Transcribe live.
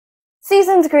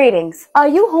Season's greetings. Are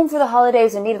you home for the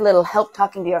holidays and need a little help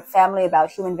talking to your family about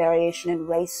human variation and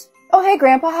race? Oh, hey,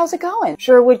 Grandpa, how's it going?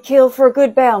 Sure would kill for a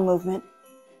good bowel movement.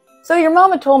 So your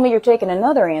mama told me you're taking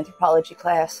another anthropology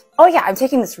class. Oh yeah, I'm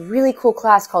taking this really cool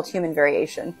class called Human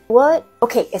Variation. What?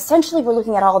 Okay, essentially we're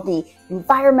looking at all the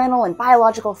environmental and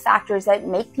biological factors that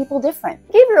make people different.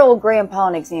 Give your old grandpa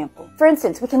an example. For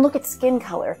instance, we can look at skin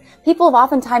color. People have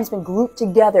oftentimes been grouped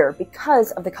together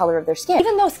because of the color of their skin.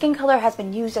 Even though skin color has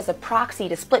been used as a proxy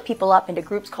to split people up into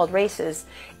groups called races,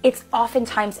 it's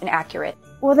oftentimes inaccurate.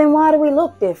 Well, then why do we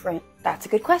look different? That's a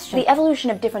good question. The evolution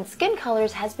of different skin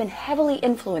colors has been heavily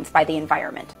influenced by the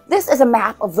environment. This is a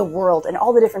map of the world and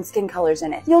all the different skin colors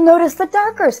in it. You'll notice the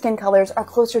darker skin colors are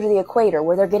closer to the equator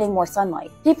where they're getting more sunlight.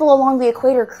 People along the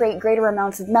equator create greater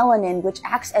amounts of melanin, which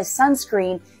acts as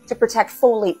sunscreen to protect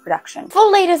folate production.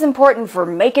 Folate is important for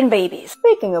making babies.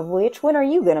 Speaking of which, when are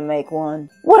you gonna make one?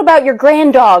 What about your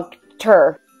granddog,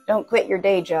 Tur? Don't quit your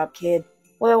day job, kid.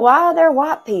 Well, why are there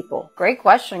white people? Great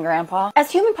question, Grandpa. As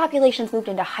human populations moved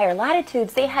into higher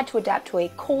latitudes, they had to adapt to a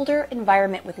colder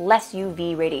environment with less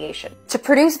UV radiation. To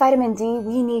produce vitamin D,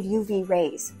 we need UV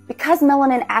rays. Because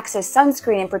melanin acts as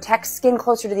sunscreen and protects skin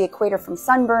closer to the equator from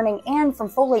sunburning and from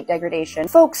folate degradation,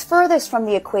 folks furthest from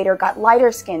the equator got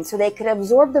lighter skin so they could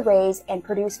absorb the rays and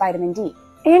produce vitamin D.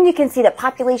 And you can see that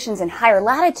populations in higher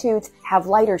latitudes have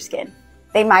lighter skin.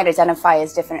 They might identify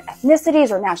as different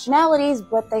ethnicities or nationalities,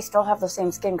 but they still have the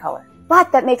same skin color. But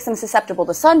that makes them susceptible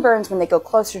to sunburns when they go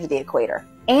closer to the equator.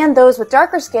 And those with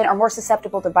darker skin are more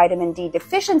susceptible to vitamin D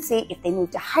deficiency if they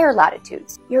move to higher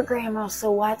latitudes. Your grandma's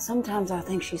so white, sometimes I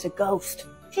think she's a ghost.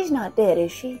 She's not dead,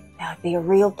 is she? That would be a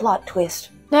real plot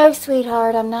twist. No,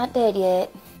 sweetheart, I'm not dead yet.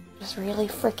 Just really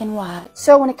freaking white.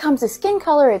 So when it comes to skin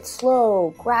color, it's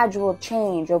slow, gradual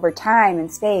change over time and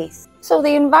space. So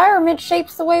the environment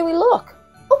shapes the way we look.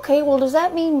 Okay, well, does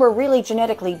that mean we're really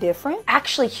genetically different?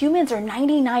 Actually, humans are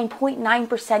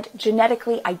 99.9%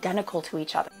 genetically identical to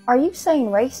each other. Are you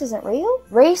saying race isn't real?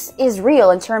 Race is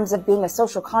real in terms of being a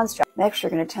social construct. Next, you're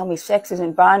gonna tell me sex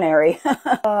isn't binary.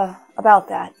 About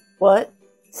that. What?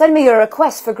 Send me your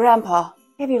request for Grandpa.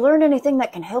 Have you learned anything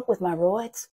that can help with my roids?